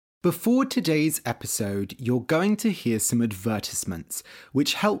Before today's episode, you're going to hear some advertisements,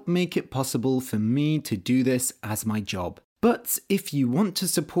 which help make it possible for me to do this as my job. But if you want to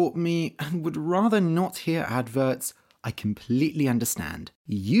support me and would rather not hear adverts, I completely understand.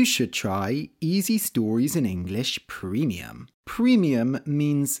 You should try Easy Stories in English Premium. Premium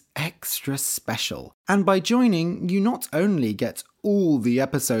means extra special. And by joining, you not only get all the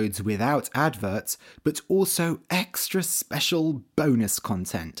episodes without adverts, but also extra special bonus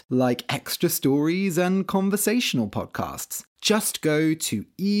content, like extra stories and conversational podcasts. Just go to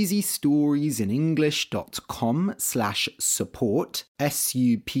easystoriesinenglish.com/support, SUPPORT,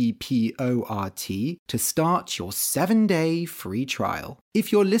 to start your 7-day free trial.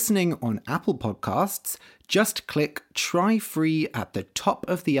 If you're listening on Apple Podcasts, just click Try Free at the top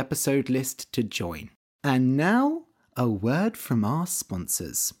of the episode list to join. And now, a word from our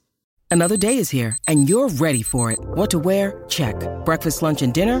sponsors. Another day is here, and you're ready for it. What to wear? Check. Breakfast, lunch,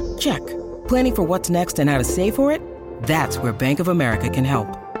 and dinner? Check. Planning for what's next and how to save for it? That's where Bank of America can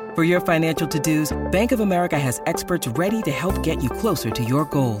help. For your financial to-dos, Bank of America has experts ready to help get you closer to your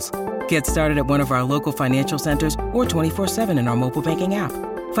goals. Get started at one of our local financial centers or 24/7 in our mobile banking app.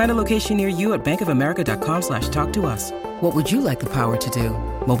 Find a location near you at bankofamerica.com/talktous. What would you like the power to do?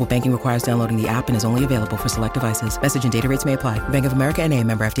 Mobile banking requires downloading the app and is only available for select devices. Message and data rates may apply. Bank of America N.A.,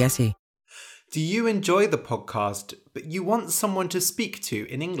 member FDIC. Do you enjoy the podcast, but you want someone to speak to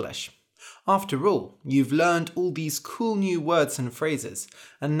in English? After all, you've learned all these cool new words and phrases,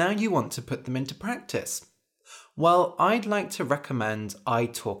 and now you want to put them into practice. Well, I'd like to recommend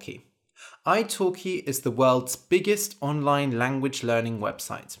italki. italki is the world's biggest online language learning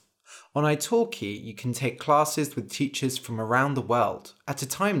website. On italki, you can take classes with teachers from around the world at a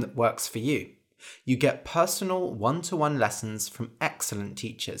time that works for you. You get personal one-to-one lessons from excellent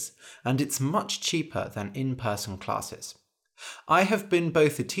teachers, and it's much cheaper than in-person classes. I have been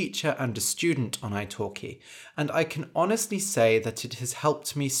both a teacher and a student on italki, and I can honestly say that it has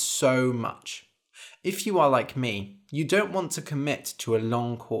helped me so much. If you are like me, you don't want to commit to a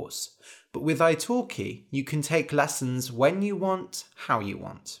long course, but with italki, you can take lessons when you want, how you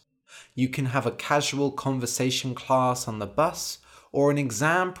want. You can have a casual conversation class on the bus, or an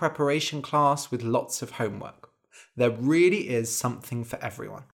exam preparation class with lots of homework. There really is something for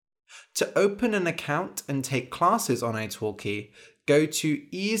everyone. To open an account and take classes on italki, go to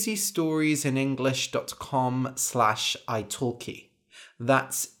easystoriesinenglish.com/italki.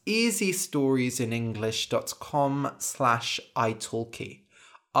 That's easystoriesinenglish.com/italki.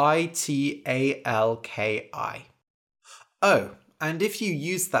 ITALKI. Oh, and if you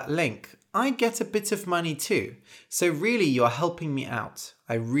use that link, I get a bit of money too. So really, you're helping me out.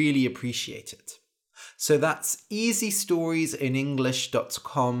 I really appreciate it. So that's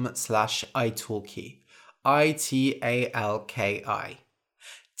easystoriesinenglish.com/italki. ITALKI.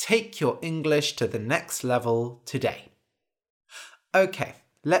 Take your English to the next level today. Okay,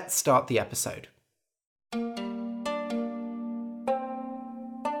 let's start the episode.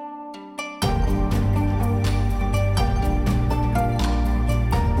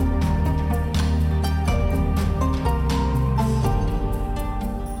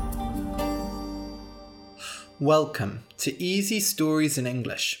 Welcome to Easy Stories in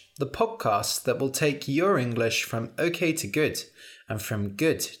English, the podcast that will take your English from okay to good and from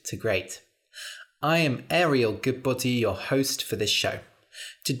good to great. I am Ariel Goodbody, your host for this show.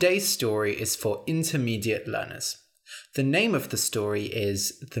 Today's story is for intermediate learners. The name of the story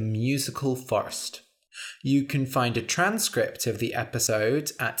is The Musical Forest. You can find a transcript of the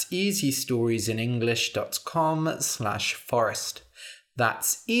episode at easystoriesinenglish.com/forest.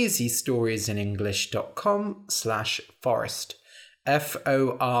 That's easystoriesinenglish.com/forest. FOREST.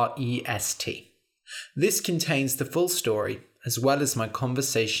 This contains the full story, as well as my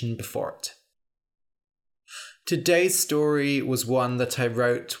conversation before it. Today's story was one that I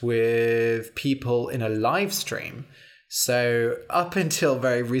wrote with people in a live stream. So up until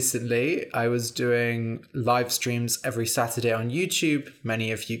very recently, I was doing live streams every Saturday on YouTube. Many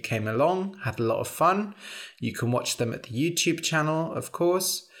of you came along, had a lot of fun. You can watch them at the YouTube channel, of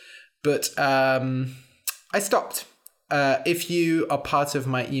course. But I stopped. If you are part of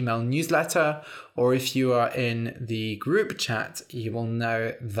my email newsletter, or if you are in the group chat, you will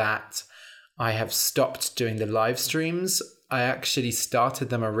know that I have stopped doing the live streams. I actually started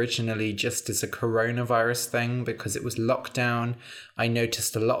them originally just as a coronavirus thing because it was lockdown. I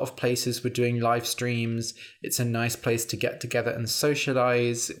noticed a lot of places were doing live streams. It's a nice place to get together and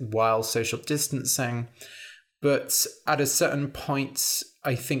socialize while social distancing. But at a certain point,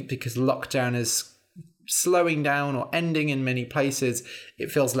 I think because lockdown is slowing down or ending in many places,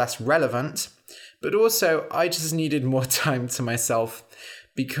 it feels less relevant. But also, I just needed more time to myself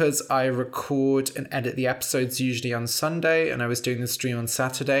because I record and edit the episodes usually on Sunday and I was doing the stream on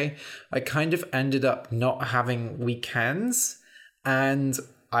Saturday, I kind of ended up not having weekends. And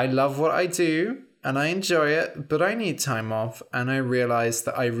I love what I do and I enjoy it, but I need time off. And I realized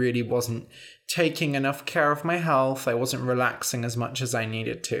that I really wasn't taking enough care of my health. I wasn't relaxing as much as I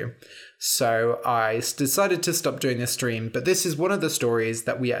needed to. So I decided to stop doing the stream. But this is one of the stories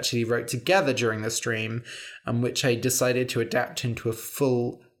that we actually wrote together during the stream, and which I decided to adapt into a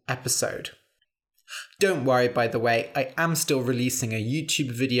full episode. Don't worry, by the way, I am still releasing a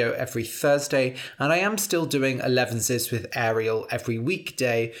YouTube video every Thursday, and I am still doing 11s with Ariel every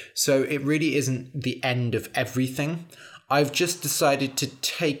weekday, so it really isn't the end of everything. I've just decided to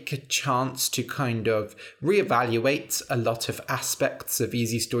take a chance to kind of reevaluate a lot of aspects of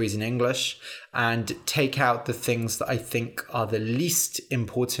Easy Stories in English and take out the things that I think are the least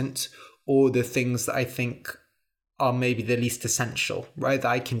important, or the things that I think are maybe the least essential, right?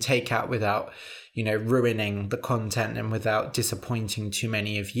 That I can take out without, ruining the content and without disappointing too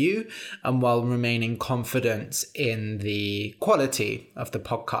many of you, and while remaining confident in the quality of the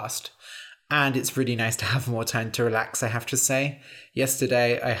podcast. And it's really nice to have more time to relax, I have to say.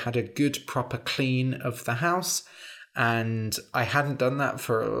 Yesterday, I had a good proper clean of the house, and I hadn't done that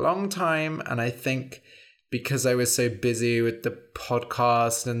for a long time. And I think because I was so busy with the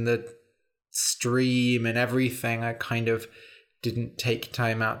podcast and the stream and everything, I kind of didn't take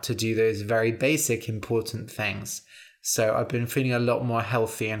time out to do those very basic important things. So I've been feeling a lot more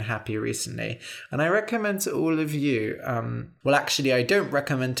healthy and happy recently. And I recommend to all of you, actually, I don't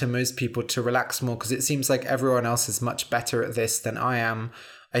recommend to most people to relax more, because it seems like everyone else is much better at this than I am.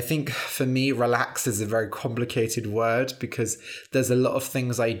 I think for me, relax is a very complicated word, because there's a lot of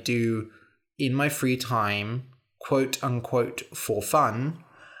things I do in my free time, quote unquote, for fun,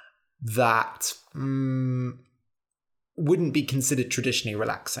 that wouldn't be considered traditionally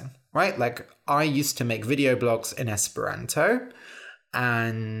relaxing, right? Like, I used to make video blogs in Esperanto,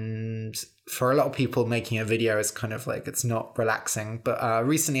 and for a lot of people, making a video is kind of like, it's not relaxing. But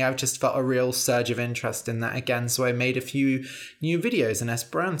recently I've just felt a real surge of interest in that again. So I made a few new videos in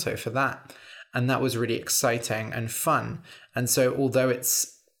Esperanto for that. And that was really exciting and fun. And so although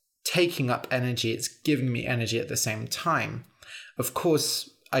it's taking up energy, it's giving me energy at the same time. Of course,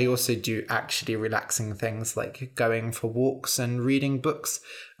 I also do actually relaxing things like going for walks and reading books.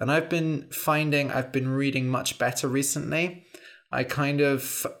 And I've been finding I've been reading much better recently. I kind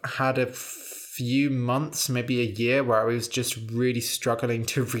of had a few months, maybe a year, where I was just really struggling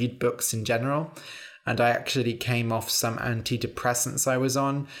to read books in general. And I actually came off some antidepressants I was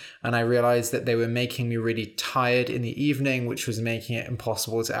on, and I realized that they were making me really tired in the evening, which was making it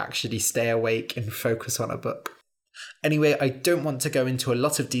impossible to actually stay awake and focus on a book. Anyway, I don't want to go into a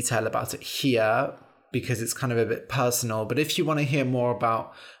lot of detail about it here because it's kind of a bit personal, but if you want to hear more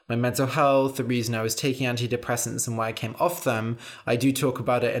about my mental health, the reason I was taking antidepressants and why I came off them, I do talk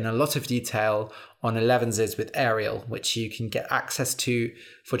about it in a lot of detail on 11s with Ariel, which you can get access to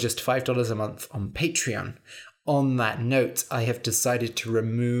for just $5 a month on Patreon. On that note, I have decided to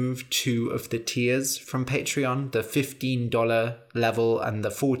remove 2 of the tiers from Patreon, the $15 level and the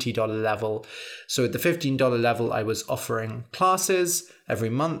 $40 level. So at the $15 level, I was offering classes every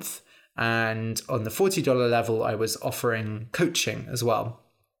month, and on the $40 level, I was offering coaching as well.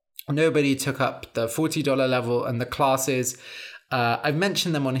 Nobody took up the $40 level and the classes. I've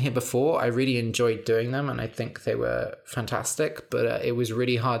mentioned them on here before. I really enjoyed doing them and I think they were fantastic, but it was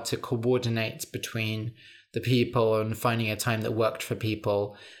really hard to coordinate between the people and finding a time that worked for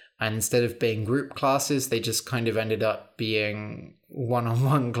people. And instead of being group classes, they just kind of ended up being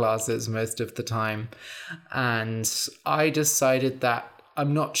one-on-one classes most of the time. And I decided that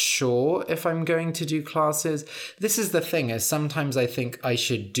I'm not sure if I'm going to do classes. This is the thing, is sometimes I think I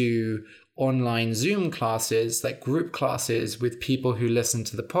should do online Zoom classes, like group classes with people who listen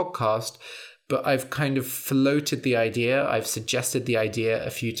to the podcast. But I've kind of floated the idea. I've suggested the idea a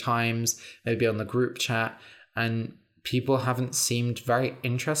few times, maybe on the group chat, and people haven't seemed very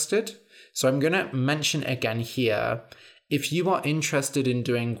interested. So I'm going to mention again here, if you are interested in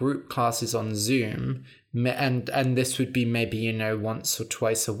doing group classes on Zoom, and this would be maybe, once or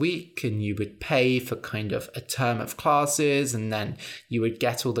twice a week, and you would pay for kind of a term of classes, and then you would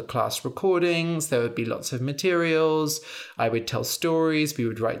get all the class recordings. There would be lots of materials. I would tell stories. We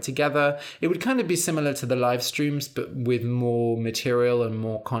would write together. It would kind of be similar to the live streams, but with more material and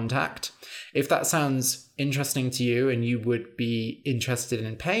more contact. If that sounds interesting to you and you would be interested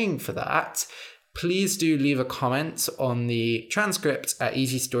in paying for that, please do leave a comment on the transcript at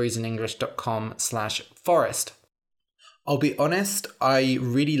easystoriesinenglish.com/Forest. I'll be honest, I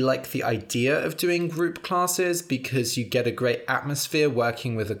really like the idea of doing group classes because you get a great atmosphere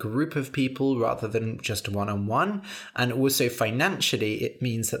working with a group of people rather than just one-on-one. And also financially, it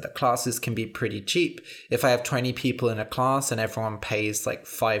means that the classes can be pretty cheap. If I have 20 people in a class and everyone pays like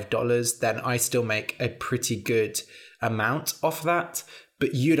 $5, then I still make a pretty good amount off that,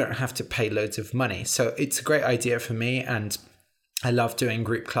 but you don't have to pay loads of money. So it's a great idea for me, and I love doing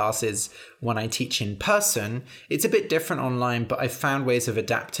group classes when I teach in person. It's a bit different online, but I've found ways of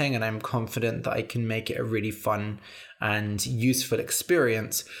adapting, and I'm confident that I can make it a really fun and useful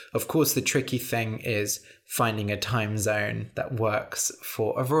experience. Of course, the tricky thing is finding a time zone that works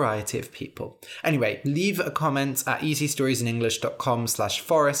for a variety of people. Anyway, leave a comment at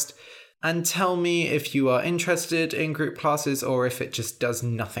easystoriesinenglish.com/Forest and tell me if you are interested in group classes or if it just does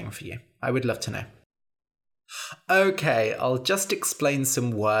nothing for you. I would love to know. Okay, I'll just explain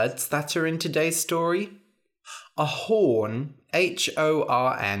some words that are in today's story. A horn,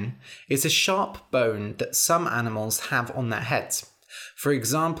 H-O-R-N, is a sharp bone that some animals have on their heads. For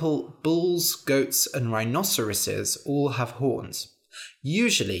example, bulls, goats, and rhinoceroses all have horns.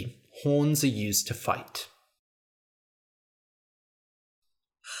 Usually, horns are used to fight.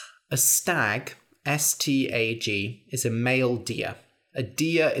 A stag, S-T-A-G, is a male deer. A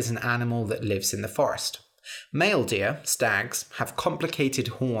deer is an animal that lives in the forest. Male deer, stags, have complicated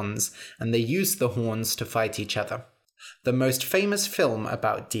horns, and they use the horns to fight each other. The most famous film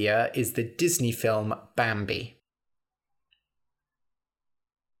about deer is the Disney film Bambi.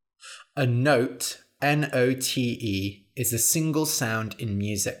 A note, N-O-T-E, is a single sound in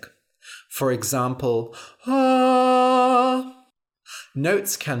music. For example, ah.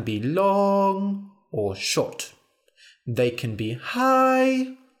 Notes can be long or short. They can be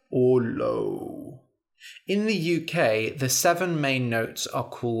high or low. In the UK, the 7 main notes are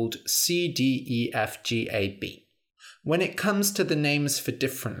called C, D, E, F, G, A, B. When it comes to the names for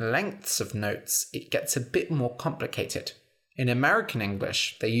different lengths of notes, it gets a bit more complicated. In American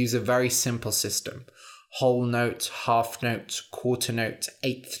English, they use a very simple system: whole note, half note, quarter note,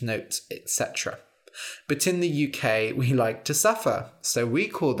 eighth note, etc. But in the UK, we like to suffer, so we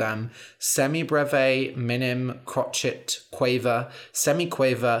call them semi-breve, minim, crotchet, quaver,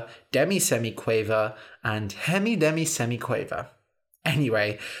 semi-quaver, demi-semi-quaver, and hemi-demi-semi-quaver.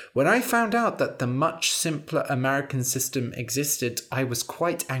 Anyway, when I found out that the much simpler American system existed, I was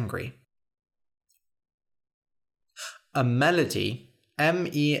quite angry. A melody,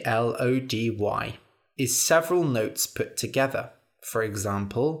 M-E-L-O-D-Y, is several notes put together. For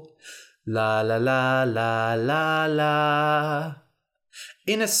example, la la la la la la.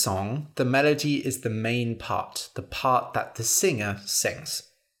 In a song, the melody is the main part, the part that the singer sings.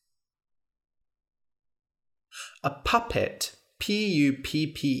 A puppet,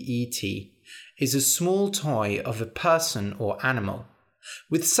 P-U-P-P-E-T, is a small toy of a person or animal.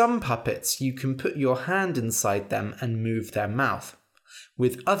 With some puppets, you can put your hand inside them and move their mouth.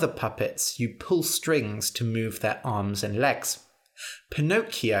 With other puppets, you pull strings to move their arms and legs.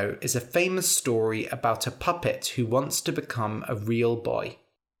 Pinocchio is a famous story about a puppet who wants to become a real boy.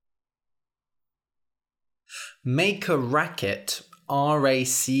 Make a racket,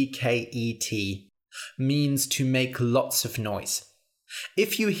 R-A-C-K-E-T, means to make lots of noise.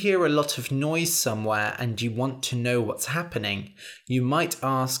 If you hear a lot of noise somewhere and you want to know what's happening, you might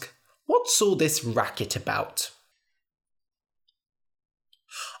ask, "What's all this racket about?"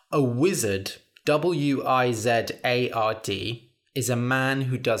 A wizard, W-I-Z-A-R-D, is a man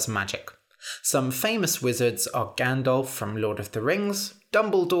who does magic. Some famous wizards are Gandalf from Lord of the Rings,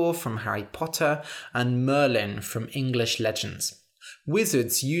 Dumbledore from Harry Potter, and Merlin from English legends.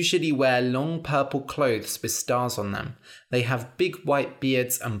 Wizards usually wear long purple clothes with stars on them. They have big white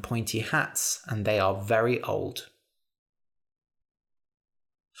beards and pointy hats, and they are very old.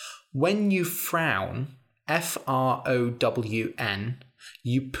 When you frown, F-R-O-W-N,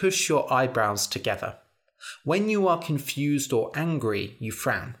 you push your eyebrows together. When you are confused or angry, you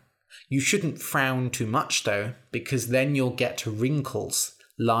frown. You shouldn't frown too much though, because then you'll get wrinkles,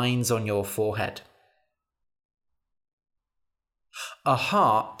 lines on your forehead. A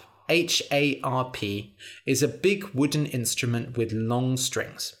harp, H-A-R-P, is a big wooden instrument with long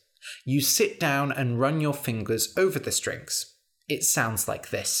strings. You sit down and run your fingers over the strings. It sounds like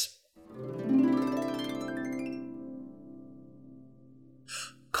this.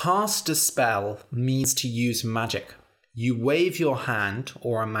 Cast a spell means to use magic. You wave your hand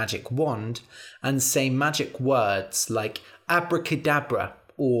or a magic wand and say magic words like abracadabra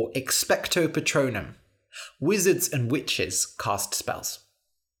or expecto patronum. Wizards and witches cast spells.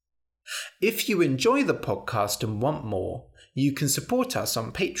 If you enjoy the podcast and want more, you can support us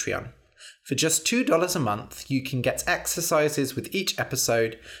on Patreon. For just $2 a month, you can get exercises with each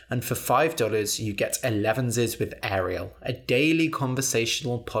episode, and for $5, you get 11s with Ariel, a daily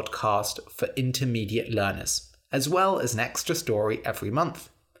conversational podcast for intermediate learners, as well as an extra story every month.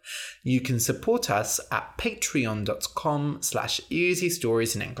 You can support us at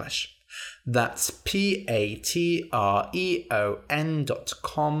patreon.com/easystoriesinenglish. That's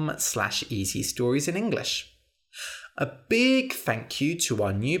patreon.com/easystoriesinenglish. A big thank you to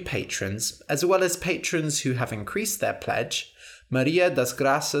our new patrons, as well as patrons who have increased their pledge: Maria das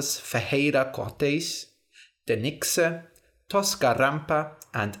Graças Ferreira Cortes, Denixe, Tosca Rampa,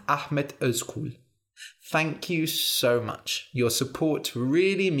 and Ahmed Özkul. Thank you so much. Your support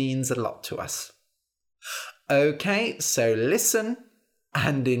really means a lot to us. Okay, so listen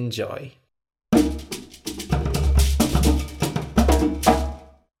and enjoy.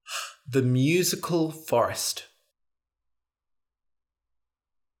 The Musical Forest.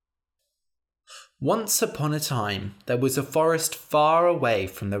 Once upon a time, there was a forest far away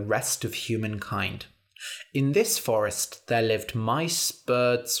from the rest of humankind. In this forest, there lived mice,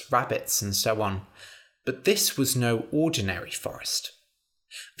 birds, rabbits, and so on. But this was no ordinary forest.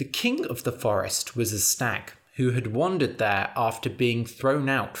 The king of the forest was a stag who had wandered there after being thrown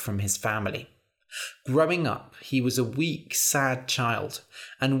out from his family. Growing up, he was a weak, sad child,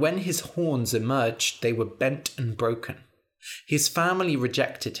 and when his horns emerged, they were bent and broken. His family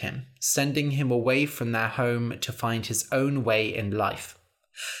rejected him, sending him away from their home to find his own way in life.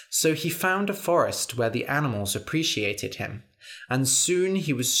 So he found a forest where the animals appreciated him, and soon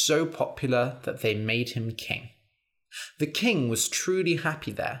he was so popular that they made him king. The king was truly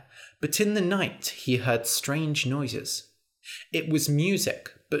happy there, but in the night he heard strange noises. It was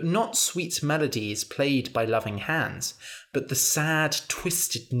music, but not sweet melodies played by loving hands, but the sad,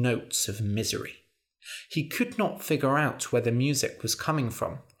 twisted notes of misery. He could not figure out where the music was coming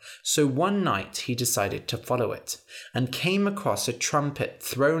from, so one night he decided to follow it, and came across a trumpet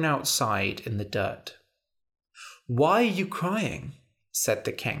thrown outside in the dirt. "Why are you crying?" said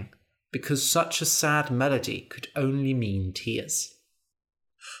the king, because such a sad melody could only mean tears.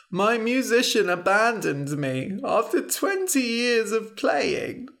 "My musician abandoned me after 20 years of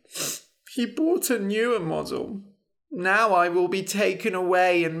playing. He bought a newer model. Now I will be taken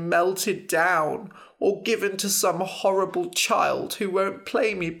away and melted down, or given to some horrible child who won't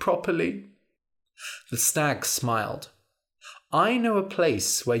play me properly." The stag smiled. "I know a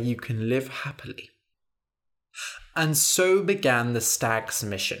place where you can live happily." And so began the stag's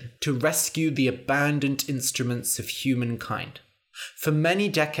mission, to rescue the abandoned instruments of humankind. For many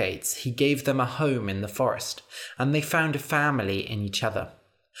decades, he gave them a home in the forest, and they found a family in each other.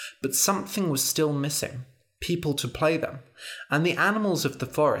 But something was still missing: people to play them, and the animals of the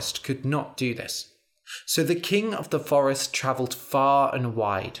forest could not do this. So the king of the forest travelled far and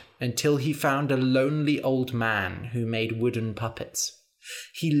wide until he found a lonely old man who made wooden puppets.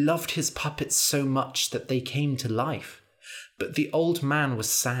 He loved his puppets so much that they came to life. But the old man was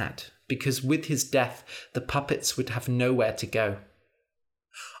sad, because with his death the puppets would have nowhere to go.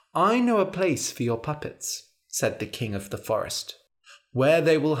 "I know a place for your puppets," said the king of the forest, "where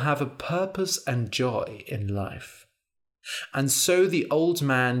they will have a purpose and joy in life." And so the old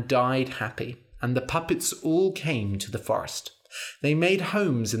man died happy, and the puppets all came to the forest. They made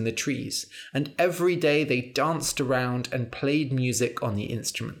homes in the trees, and every day they danced around and played music on the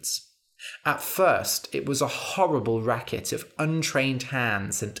instruments. At first, it was a horrible racket of untrained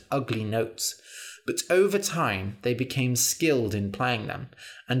hands and ugly notes, but over time they became skilled in playing them,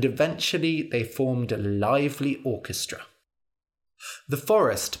 and eventually they formed a lively orchestra. The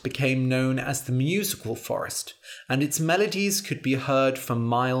forest became known as the Musical Forest, and its melodies could be heard for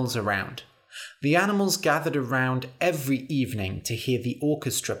miles around. The animals gathered around every evening to hear the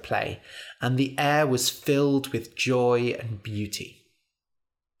orchestra play, and the air was filled with joy and beauty.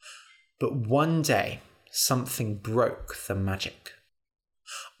 But one day, something broke the magic.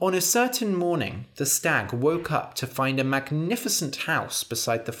 On a certain morning, the stag woke up to find a magnificent house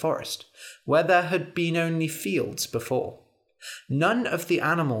beside the forest, where there had been only fields before. None of the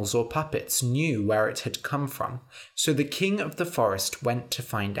animals or puppets knew where it had come from, so the king of the forest went to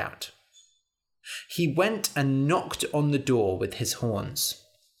find out. He went and knocked on the door with his horns,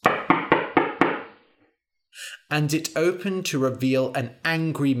 and it opened to reveal an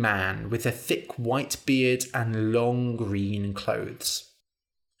angry man with a thick white beard and long green clothes.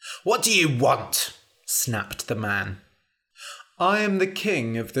 "What do you want?" snapped the man. "I am the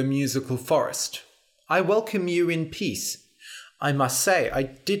king of the Musical Forest. I welcome you in peace. I must say, I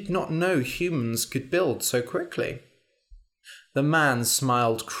did not know humans could build so quickly." The man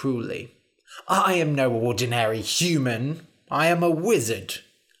smiled cruelly. "I am no ordinary human. I am a wizard.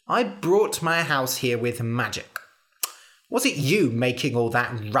 I brought my house here with magic. Was it you making all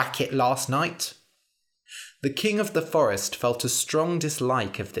that racket last night?" The king of the forest felt a strong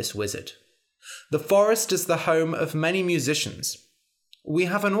dislike of this wizard. The forest is the home of many musicians. We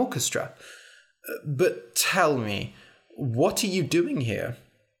have an orchestra. But tell me, what are you doing here?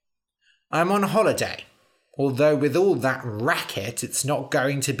 I'm on holiday, although with all that racket, it's not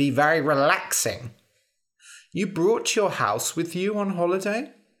going to be very relaxing. You brought your house with you on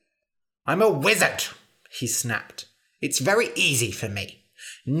holiday? I'm a wizard, he snapped. It's very easy for me.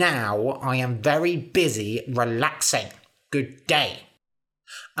 Now I am very busy relaxing. Good day.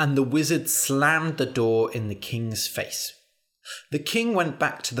 And the wizard slammed the door in the king's face. The king went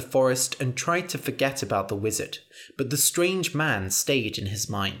back to the forest and tried to forget about the wizard, but the strange man stayed in his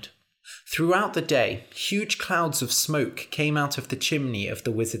mind. Throughout the day, huge clouds of smoke came out of the chimney of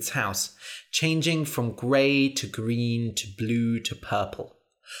the wizard's house, changing from grey to green to blue to purple.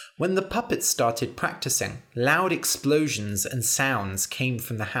 When the puppets started practicing, loud explosions and sounds came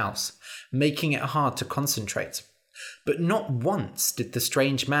from the house, making it hard to concentrate. But not once did the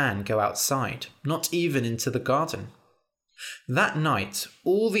strange man go outside, not even into the garden. That night,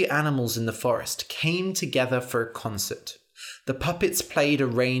 all the animals in the forest came together for a concert. The puppets played a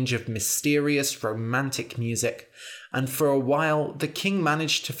range of mysterious, romantic music, and for a while the king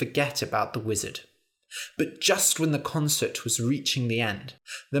managed to forget about the wizard. But just when the concert was reaching the end,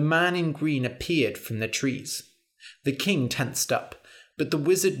 the man in green appeared from the trees. The king tensed up, but the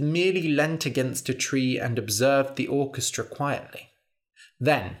wizard merely leant against a tree and observed the orchestra quietly.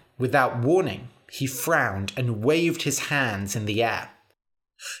 Then, without warning, he frowned and waved his hands in the air.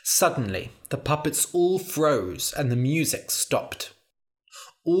 Suddenly, the puppets all froze and the music stopped.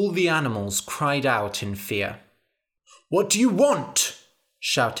 All the animals cried out in fear. "What do you want?"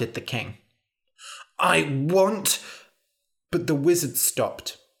 shouted the king. "I want—" But the wizard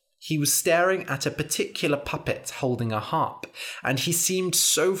stopped. He was staring at a particular puppet holding a harp, and he seemed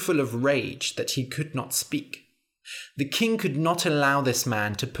so full of rage that he could not speak. The king could not allow this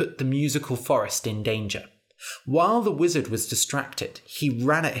man to put the musical forest in danger. While the wizard was distracted, he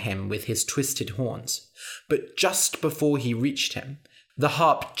ran at him with his twisted horns. But just before he reached him, the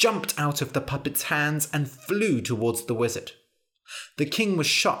harp jumped out of the puppet's hands and flew towards the wizard. The king was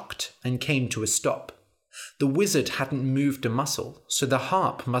shocked and came to a stop. The wizard hadn't moved a muscle, so the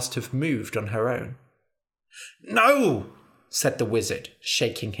harp must have moved on her own. "No!" said the wizard,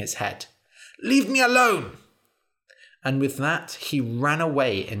 shaking his head. "Leave me alone!" And with that, he ran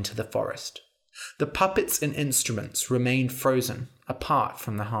away into the forest. The puppets and instruments remained frozen, apart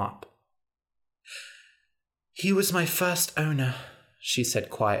from the harp. "He was my first owner," she said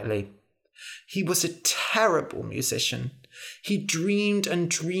quietly. "He was a terrible musician. He dreamed and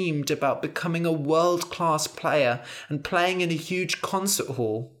dreamed about becoming a world-class player and playing in a huge concert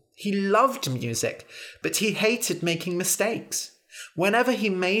hall. He loved music, but he hated making mistakes. Whenever he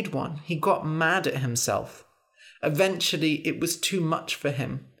made one, he got mad at himself. Eventually, it was too much for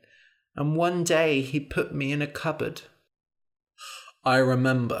him, and one day he put me in a cupboard." "I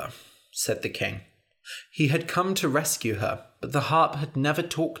remember," said the king. He had come to rescue her, but the harp had never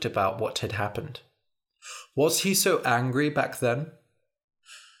talked about what had happened. Was he so angry back then?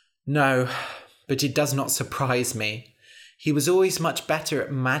 No, but it does not surprise me. He was always much better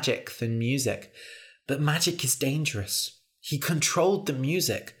at magic than music, but magic is dangerous. He controlled the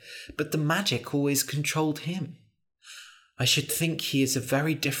music, but the magic always controlled him. I should think he is a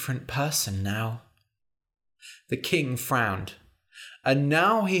very different person now." The king frowned. "And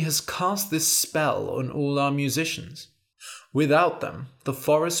now he has cast this spell on all our musicians. Without them, the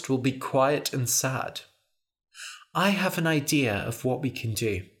forest will be quiet and sad. I have an idea of what we can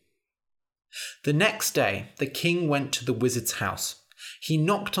do." The next day, the king went to the wizard's house. He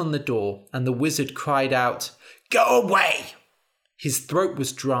knocked on the door, and the wizard cried out, "Go away!" His throat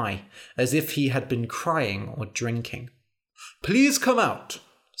was dry, as if he had been crying or drinking. "Please come out,"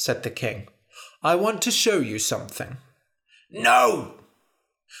 said the king. "I want to show you something." "No!"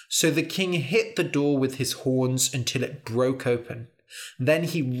 So the king hit the door with his horns until it broke open. Then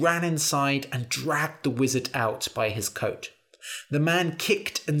he ran inside and dragged the wizard out by his coat. The man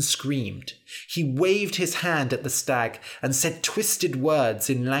kicked and screamed. He waved his hand at the stag and said twisted words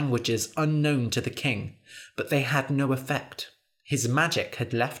in languages unknown to the king, but they had no effect. His magic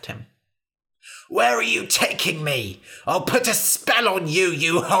had left him. "Where are you taking me? I'll put a spell on you,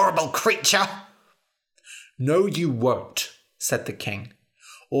 you horrible creature!" "No, you won't," said the king,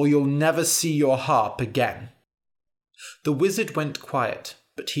 "or you'll never see your harp again." The wizard went quiet,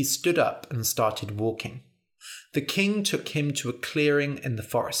 but he stood up and started walking. The king took him to a clearing in the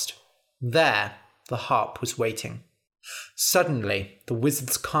forest. There, the harp was waiting. Suddenly, the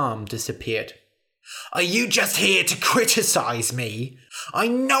wizard's calm disappeared. "Are you just here to criticize me? I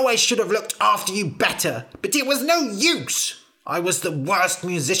know I should have looked after you better, but it was no use. I was the worst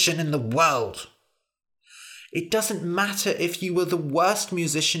musician in the world." "It doesn't matter if you were the worst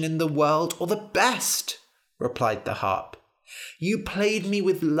musician in the world or the best," replied the harp. "You played me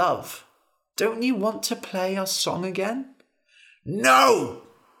with love. Don't you want to play our song again?" "No!"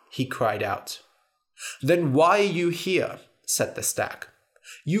 he cried out. "Then why are you here?" said the stag.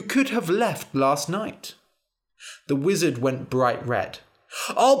 "You could have left last night." The wizard went bright red.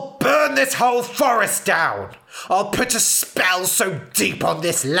 "I'll burn this whole forest down! I'll put a spell so deep on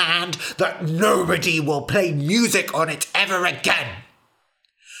this land that nobody will play music on it ever again."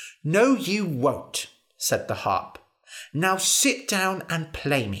 "No, you won't," said the harp. "Now sit down and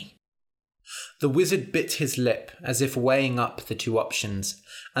play me." The wizard bit his lip as if weighing up the two options,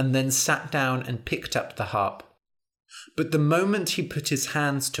 and then sat down and picked up the harp. But the moment he put his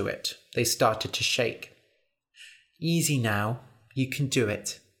hands to it, they started to shake. "Easy now, you can do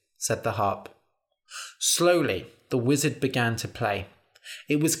it," said the harp. Slowly, the wizard began to play.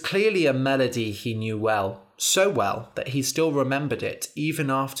 It was clearly a melody he knew well, so well that he still remembered it even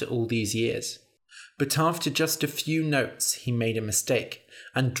after all these years. But after just a few notes, he made a mistake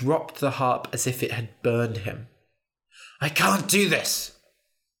and dropped the harp as if it had burned him. "I can't do this."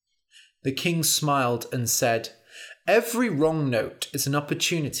 The king smiled and said, "Every wrong note is an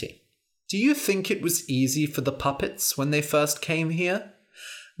opportunity. Do you think it was easy for the puppets when they first came here?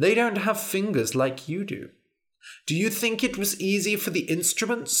 They don't have fingers like you do. Do you think it was easy for the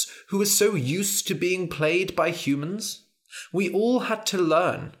instruments who are so used to being played by humans? We all had to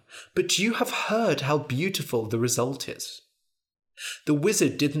learn, but you have heard how beautiful the result is." The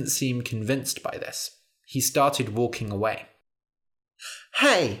wizard didn't seem convinced by this. He started walking away.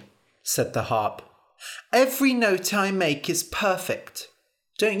 "Hey," said the harp, "every note I make is perfect.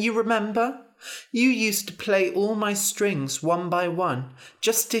 Don't you remember? You used to play all my strings one by one,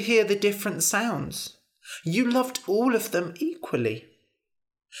 just to hear the different sounds. You loved all of them equally."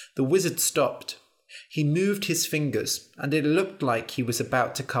 The wizard stopped. He moved his fingers, and it looked like he was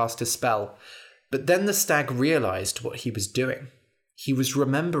about to cast a spell, but then the stag realized what he was doing. He was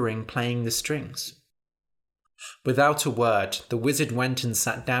remembering playing the strings. Without a word, the wizard went and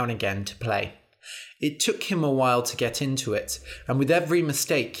sat down again to play. It took him a while to get into it, and with every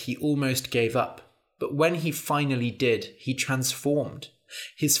mistake he almost gave up. But when he finally did, he transformed.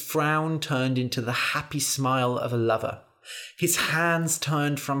 His frown turned into the happy smile of a lover. His hands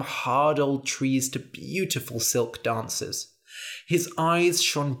turned from hard old trees to beautiful silk dancers. His eyes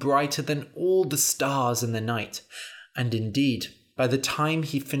shone brighter than all the stars in the night, and indeed, by the time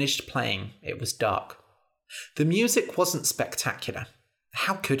he finished playing, it was dark. The music wasn't spectacular.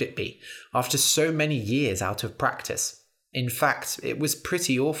 How could it be, after so many years out of practice? In fact, it was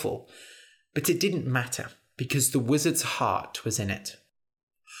pretty awful. But it didn't matter, because the wizard's heart was in it.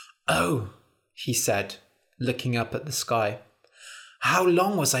 "Oh," he said, looking up at the sky. "How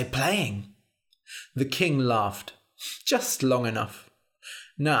long was I playing?" The king laughed. "Just long enough.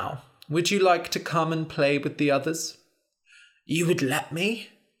 Now, would you like to come and play with the others?" "You would let me?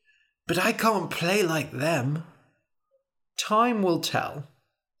 But I can't play like them." "Time will tell."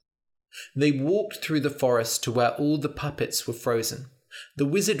 They walked through the forest to where all the puppets were frozen. The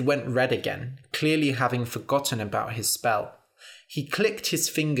wizard went red again, clearly having forgotten about his spell. He clicked his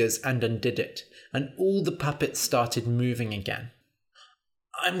fingers and undid it, and all the puppets started moving again.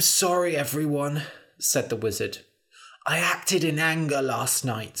 "I'm sorry, everyone," said the wizard. "I acted in anger last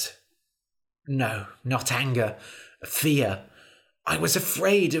night." "No, not anger. Fear. I was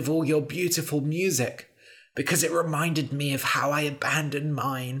afraid of all your beautiful music, because it reminded me of how I abandoned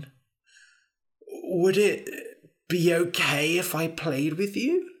mine. Would it be okay if I played with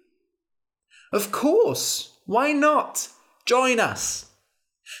you?" "Of course. Why not? Join us."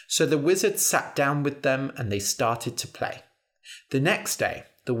 So the wizard sat down with them and they started to play. The next day,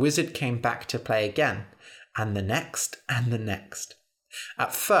 the wizard came back to play again, and the next and the next.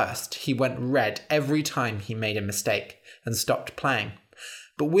 At first, he went red every time he made a mistake and stopped playing.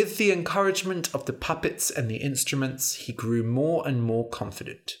 But with the encouragement of the puppets and the instruments, he grew more and more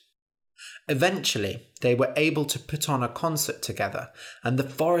confident. Eventually, they were able to put on a concert together, and the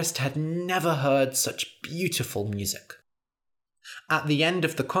forest had never heard such beautiful music. At the end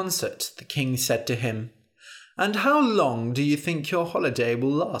of the concert, the king said to him, "And how long do you think your holiday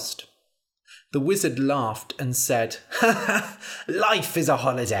will last?" The wizard laughed and said, "Life is a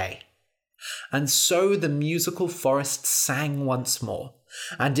holiday." And so the musical forest sang once more,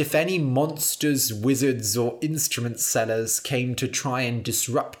 And if any monsters, wizards, or instrument sellers came to try and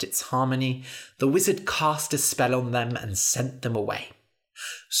disrupt its harmony, the wizard cast a spell on them and sent them away.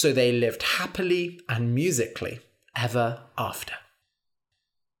 So they lived happily and musically ever after.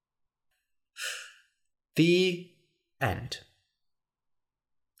 The end.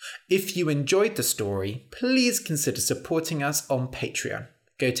 If you enjoyed the story, please consider supporting us on Patreon.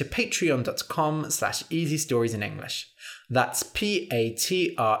 Go to patreon.com/easystoriesinenglish. That's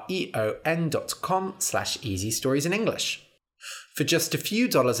patreon.com/easystoriesinenglish. For just a few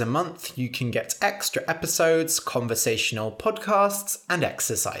dollars a month, you can get extra episodes, conversational podcasts, and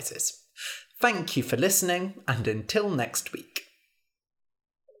exercises. Thank you for listening, and until next week.